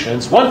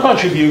 contributions. One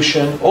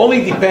contribution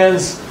only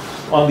depends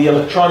on the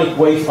electronic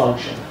wave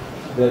function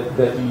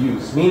that you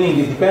use, meaning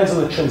it depends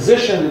on the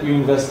transition that you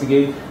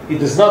investigate. It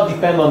does not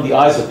depend on the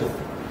isotope.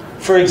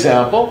 For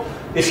example,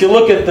 if you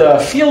look at the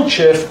field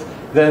shift,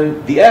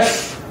 then the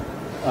F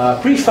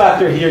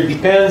prefactor here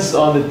depends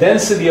on the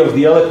density of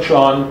the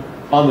electron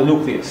on the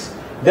nucleus.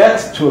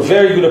 That, to a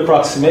very good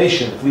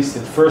approximation, at least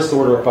in first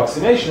order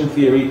approximation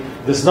theory,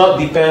 does not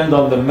depend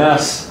on the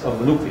mass of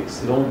the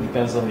nucleus. It only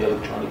depends on the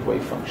electronic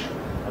wave function,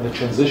 on the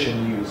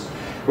transition used.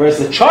 Whereas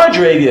the charge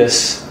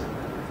radius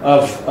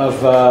of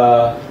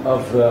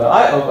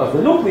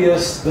the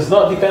nucleus does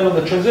not depend on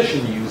the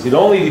transition you use. It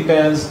only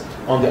depends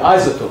on the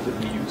isotope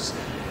that you use.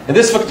 And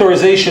this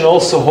factorization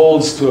also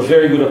holds to a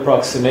very good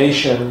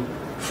approximation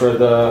for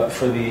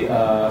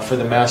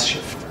the mass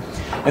shift.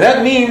 And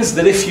that means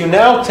that if you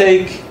now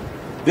take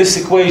this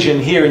equation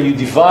here and you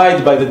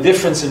divide by the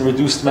difference in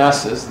reduced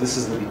masses, this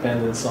is the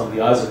dependence on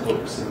the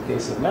isotopes in the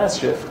case of mass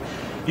shift,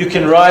 you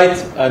can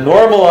write a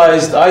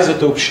normalized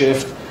isotope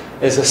shift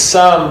as a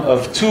sum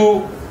of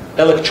 2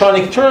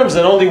 electronic terms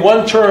and only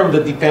one term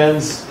that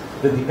depends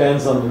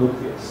on the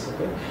nucleus.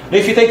 Okay? Now,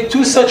 if you take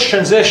 2 such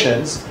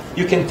transitions,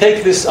 you can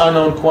take this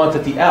unknown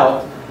quantity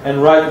out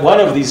and write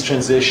one of these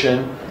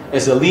transitions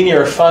as a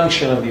linear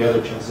function of the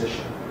other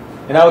transition.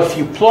 And now if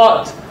you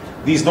plot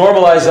these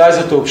normalized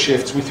isotope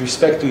shifts with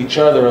respect to each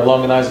other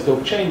along an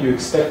isotope chain, you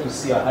expect to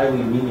see a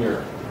highly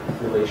linear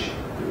relation.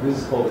 This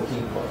is called a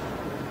King plot.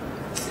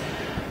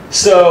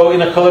 So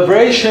in a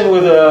collaboration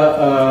with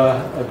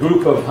a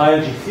group of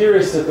high-energy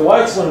theorists at the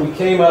Weizmann, we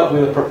came up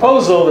with a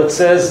proposal that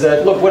says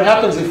that, look, what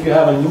happens if you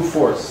have a new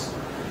force?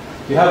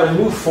 You have a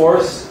new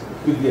force,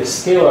 it could be a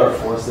scalar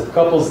force that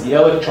couples the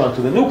electron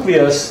to the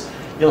nucleus.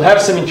 You'll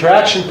have some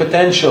interaction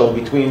potential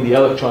between the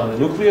electron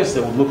and the nucleus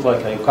that would look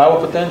like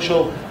Hayakawa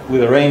potential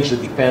with a range that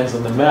depends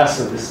on the mass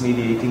of this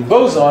mediating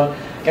boson.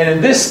 And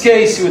in this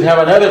case, you would have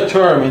another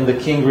term in the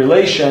King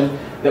relation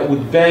that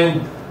would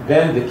bend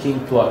the King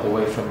plot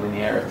away from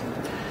linearity.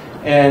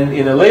 And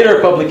in a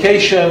later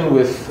publication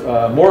with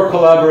more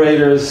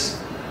collaborators,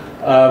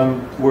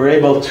 we're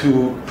able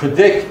to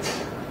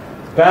predict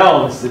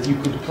bounds that you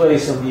could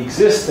place on the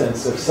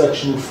existence of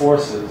such new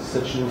forces,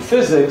 such new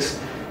physics,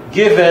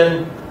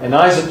 given an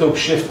isotope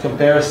shift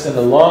comparison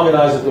along an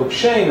isotope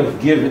chain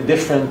of given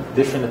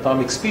different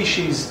atomic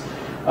species.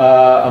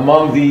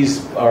 Among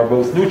these are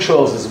both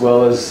neutrals as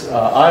well as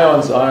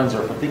ions. Ions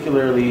are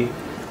particularly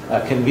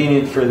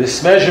convenient for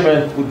this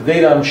measurement. With the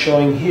data I'm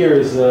showing here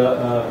is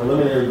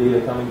preliminary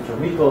data coming from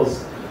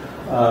Mikkel's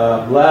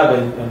lab,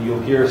 and you'll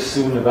hear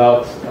soon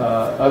about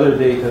other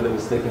data that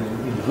was taken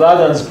in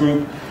Vladan's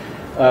group.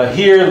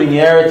 Here,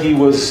 linearity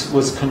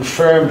was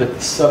confirmed at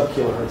the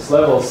sub-kilohertz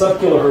level.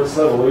 Sub-kilohertz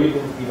level, or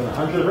even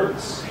 100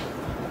 hertz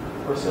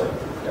or so.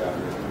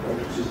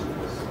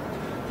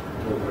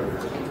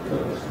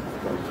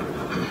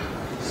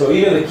 So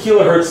even the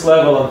kilohertz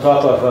level on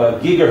top of a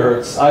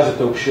gigahertz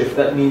isotope shift,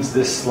 that means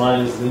this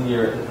line is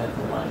linear at the 10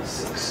 to the minus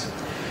 6.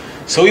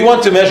 So we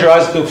want to measure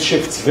isotope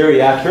shifts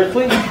very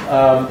accurately.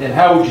 And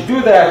how would you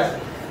do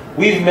that?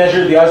 We've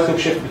measured the isotope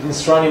shift between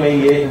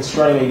strontium-88 and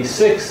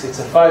strontium-86. It's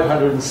a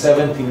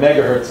 570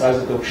 megahertz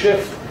isotope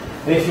shift.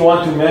 And if you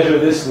want to measure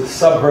this with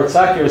sub-hertz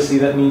accuracy,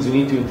 that means you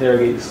need to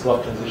interrogate this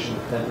clock transition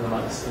with 10 to the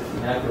minus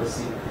 15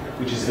 accuracy,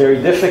 which is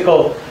very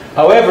difficult.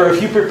 However,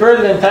 if you prepared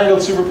an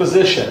entangled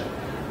superposition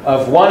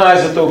of one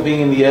isotope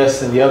being in the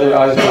S and the other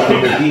isotope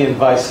in the D and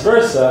vice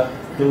versa,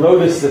 you'll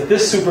notice that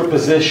this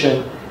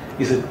superposition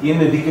is in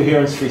the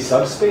decoherence-free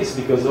subspace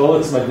because all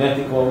its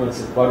magnetic moments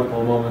and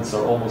quadrupole moments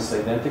are almost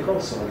identical,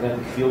 so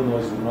magnetic field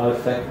noise would not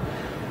affect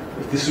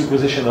the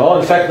superposition at all.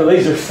 In fact, the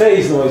laser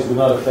phase noise would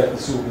not affect the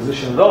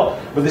superposition at all,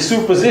 but the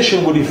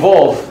superposition would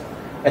evolve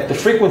at the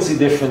frequency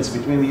difference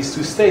between these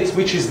two states,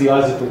 which is the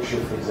isotope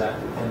shift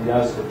exactly, and the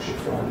isotope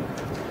shift only.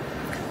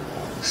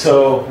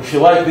 So, if you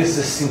like, this is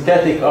a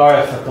synthetic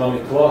RF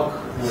atomic clock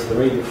with the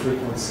radio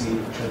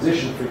frequency,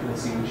 transition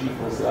frequency, which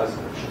equals the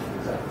isotope shift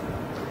exactly.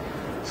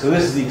 So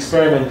this is the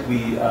experiment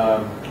we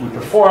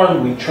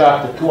performed. We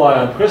tracked a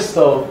 2-ion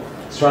crystal,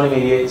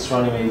 strontium-88,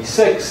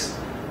 strontium-86,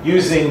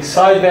 using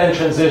sideband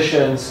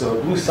transitions, so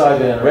a blue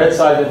sideband and a red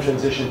sideband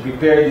transition,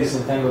 prepared this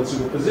entangled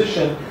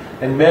superposition,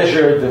 and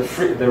measured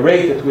the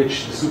rate at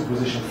which the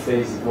superposition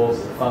phase evolves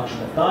as a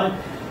function of time.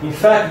 In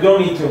fact, you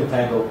don't need to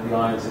entangle the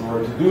ions in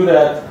order to do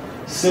that.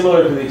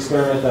 Similar to the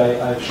experiment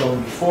I've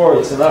shown before,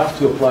 it's enough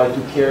to apply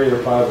 2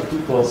 carrier pi over 2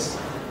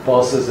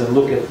 pulses and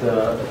look at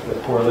the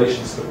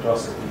correlation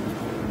spectroscopy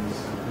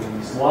between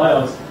these two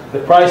ions. The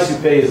price you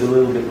pay is a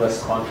little bit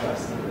less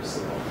contrast in your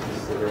signal. This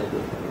is the very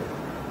good thing.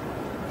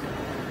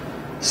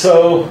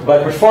 So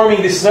by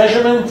performing this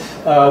measurement,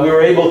 we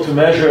were able to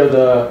measure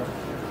the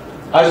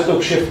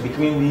isotope shift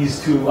between these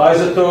two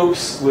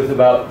isotopes with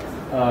about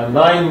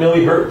 9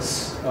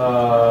 millihertz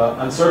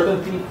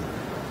uncertainty.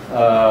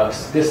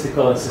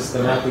 Statistical and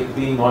systematic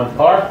being on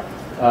par.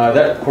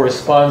 That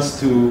corresponds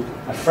to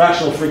a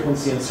fractional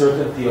frequency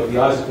uncertainty of the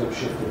isotope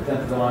shift of 10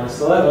 to the minus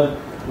 11,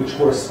 which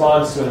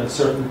corresponds to an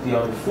uncertainty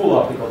on the full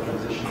optical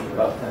transition of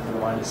about 10 to the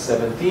minus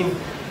 17.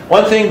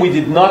 One thing we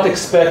did not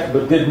expect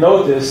but did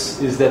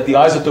notice is that the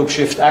isotope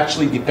shift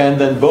actually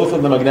depended both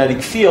on the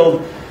magnetic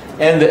field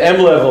and the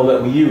M level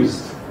that we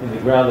used in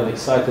the ground and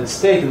excited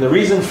state. And the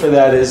reason for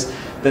that is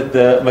that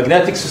the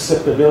magnetic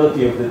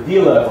susceptibility of the D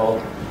level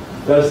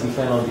does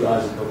depend on the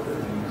isotope that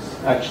we use.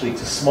 Actually,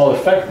 it's a small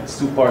effect. It's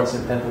 2 parts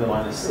in 10 to the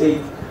minus 8,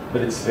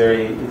 but it's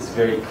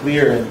very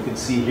clear, and you can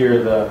see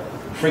here the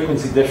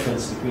frequency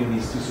difference between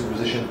these two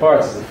superposition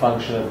parts is a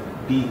function of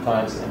B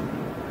times MB,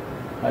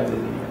 highly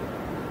linear.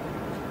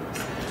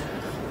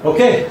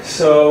 Okay,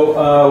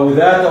 so with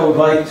that, I would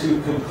like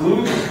to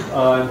conclude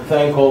and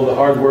thank all the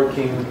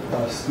hardworking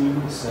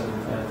students and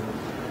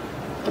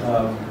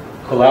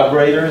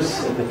collaborators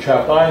at the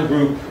Trapped Ion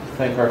Group.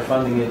 Thank our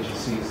funding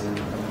agencies and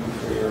you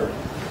for your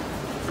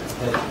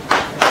attention.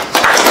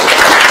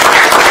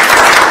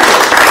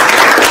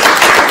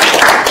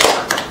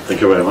 Thank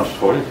you very much,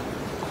 Roee.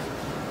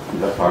 We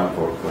have time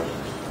for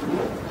questions.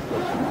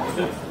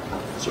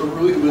 So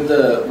Roee,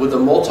 with the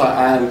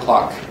multi-ion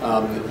clock,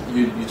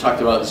 you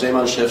talked about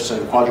Weizmann shifts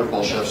and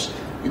quadrupole shifts.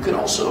 You can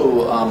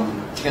also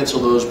cancel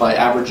those by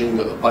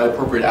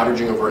appropriate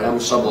averaging over M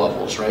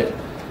sublevels, right?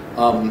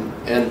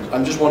 And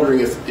I'm just wondering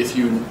if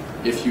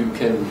you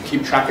can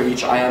keep track of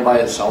each ion by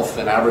itself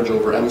and average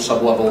over M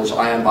sublevels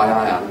ion by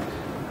ion.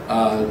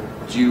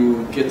 Do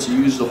you get to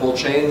use the whole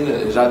chain?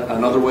 Is that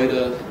another way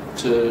to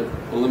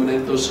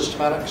eliminate those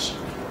systematics?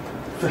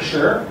 For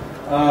sure.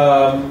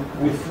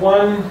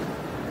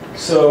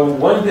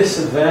 One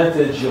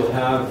disadvantage you'll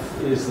have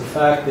is the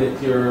fact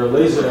that your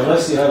laser,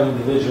 unless you have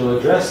individual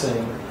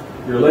addressing,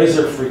 your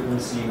laser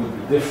frequency would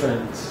be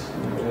different.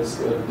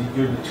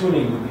 Your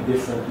tuning would be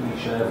different to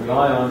each and every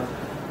ion.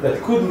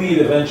 that could lead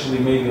eventually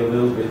maybe a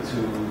little bit to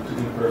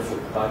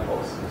imperfect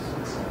dipoles.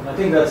 I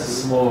think that's a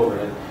small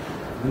overhead.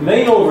 The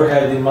main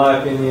overhead, in my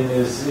opinion,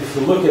 is if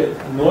you look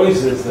at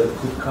noises that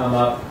could come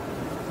up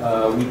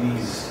with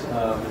these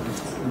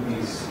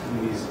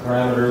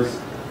parameters,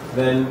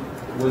 then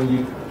when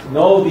you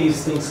know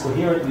these things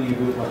coherently, you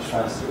do it much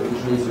faster,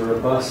 which means you're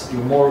robust.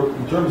 You're more,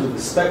 in terms of the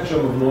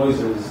spectrum of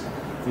noises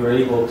you're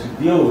able to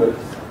deal with,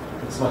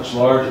 it's much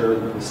larger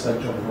than the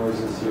spectrum of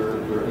noises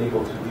you're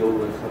able to deal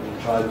with when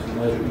you try to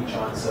measure each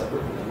ion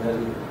separately and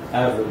then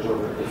average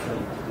over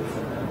different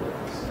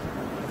networks.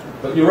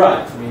 But you're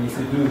right. I mean, you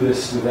could do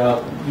this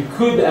without. You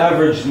could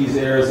average these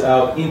errors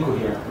out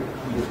incoherently.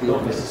 You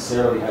don't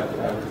necessarily have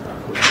to average them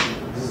out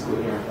coherently. This is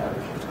coherent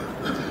averaging.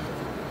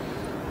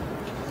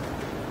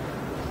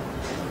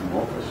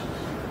 More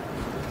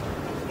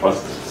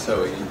questions?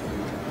 So you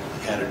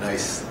had a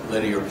nice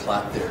linear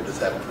plot there. Does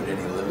that put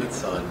any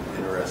limits on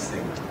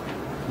interesting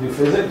New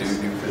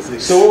physics? New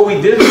physics? So what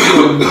we did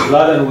do, and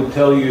Vladan would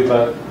tell you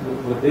about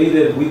what they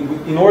did, we,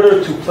 in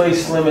order to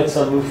place limits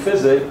on new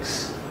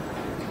physics,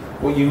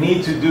 what you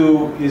need to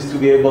do is to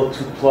be able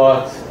to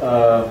plot,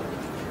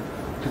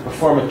 to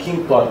perform a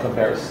king plot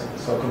comparison.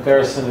 So a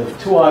comparison of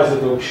two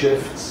isotope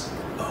shifts,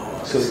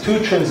 so two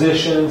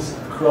transitions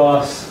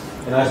across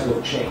an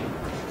isotope chain.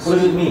 What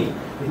does it mean?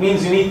 It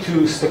means you need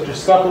to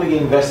spectroscopically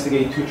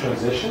investigate two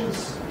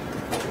transitions.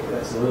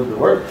 That's a little bit of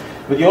work.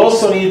 But you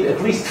also need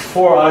at least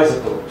 4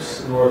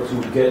 isotopes in order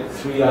to get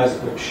 3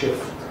 isotope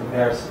shift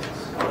comparisons.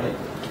 Right?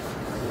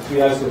 The 3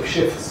 isotope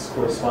shifts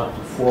correspond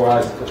to 4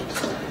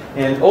 isotopes.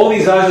 And all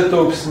these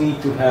isotopes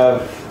need to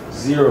have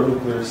 0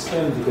 nuclear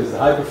spin because the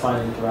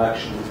hyperfine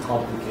interaction would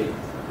complicate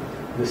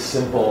this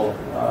simple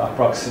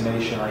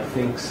approximation, I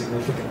think,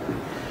 significantly.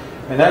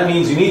 And that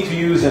means you need to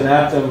use an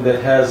atom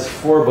that has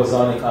 4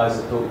 bosonic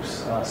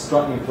isotopes.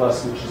 Strontium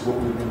plus, which is what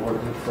we've been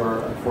working for,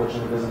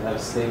 unfortunately doesn't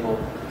have stable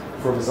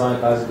 4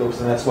 bosonic isotopes,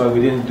 and that's why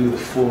we didn't do the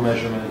full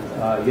measurement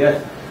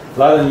yet.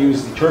 Vladan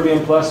used the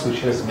terbium plus,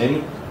 which has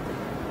many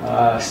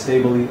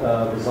stable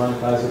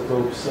bosonic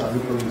isotopes.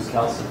 Nico used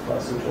calcium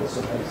plus, which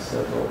also has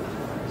several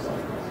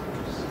bosonic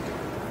isotopes.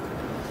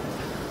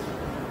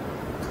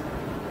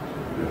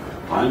 We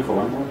have time for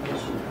one more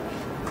question.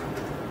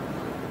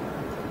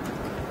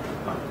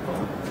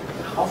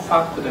 How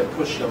far could I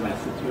push your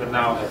method? You're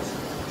now at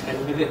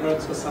 10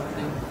 millihertz or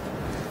something.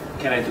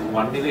 Can I do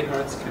 1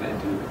 millihertz? Can I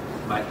do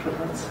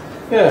microhertz?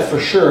 Yeah, for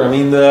sure. I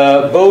mean,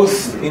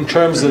 both in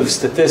terms of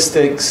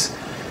statistics.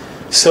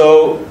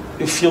 So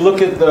if you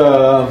look at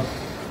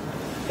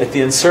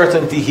the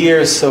uncertainty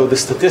here, so the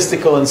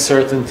statistical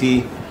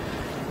uncertainty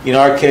in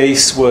our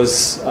case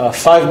was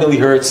 5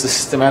 millihertz. The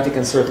systematic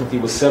uncertainty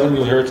was 7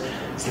 millihertz.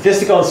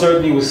 Statistical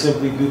uncertainty was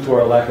simply due to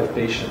our lack of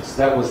patience.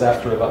 That was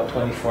after about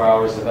 24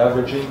 hours of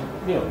averaging.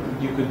 You know,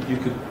 you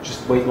could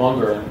just wait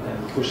longer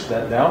and push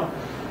that down.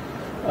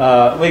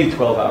 Maybe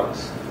 12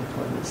 hours.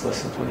 It's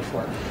less than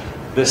 24.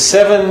 The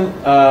 7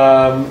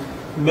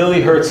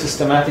 millihertz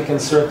systematic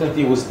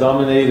uncertainty was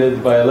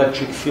dominated by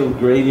electric field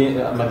gradient,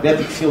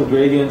 magnetic field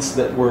gradients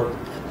that were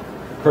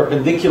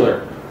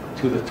perpendicular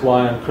to the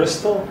two-ion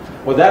crystal.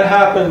 What that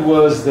happened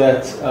was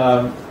that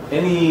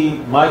any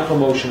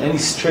micromotion, any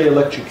stray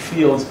electric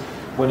fields,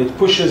 when it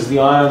pushes the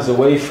ions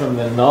away from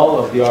the null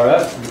of the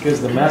RF, because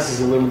the mass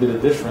is a little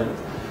bit different,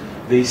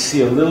 they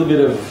see a little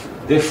bit of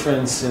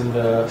difference in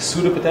the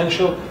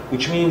pseudopotential,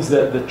 which means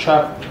that the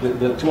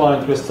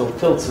two-ion crystal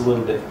tilts a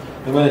little bit.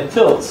 And when it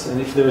tilts, and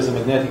if there is a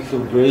magnetic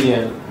field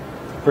gradient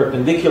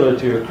perpendicular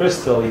to your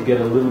crystal, you get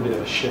a little bit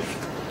of a shift.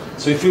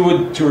 So if we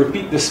would to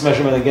repeat this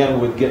measurement again,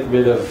 we would get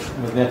rid of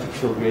magnetic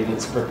field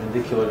gradients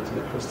perpendicular to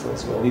the crystal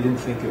as well. We didn't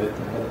think of it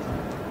ahead of time.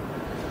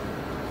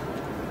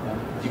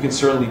 You can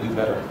certainly do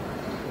better.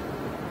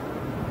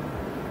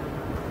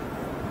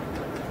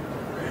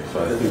 So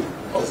I think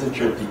Wasn't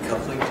your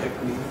decoupling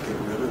technique get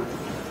rid of?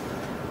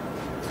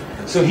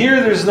 So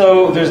here there's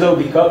no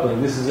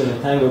decoupling. This is an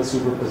entangled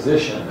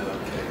superposition. Okay.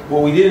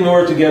 What we did in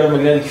order to get a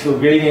magnetic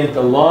field gradient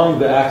along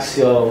the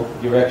axial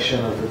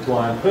direction of the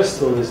two-ion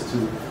crystal is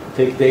to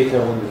take data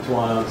when the two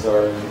ions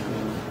are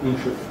in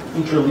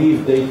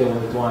interleave data when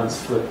the two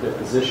ions flip their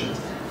positions.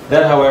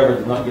 That, however,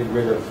 did not get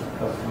rid of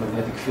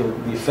magnetic field,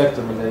 the effect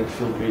of magnetic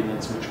field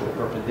gradients which were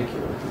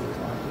perpendicular to the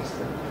two-ion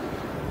crystal.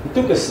 It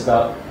took us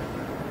about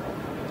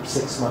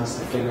 6 months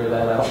to figure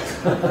that out.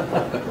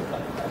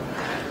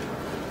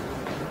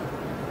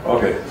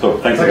 okay, so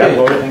thanks Okay. again,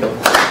 Roee.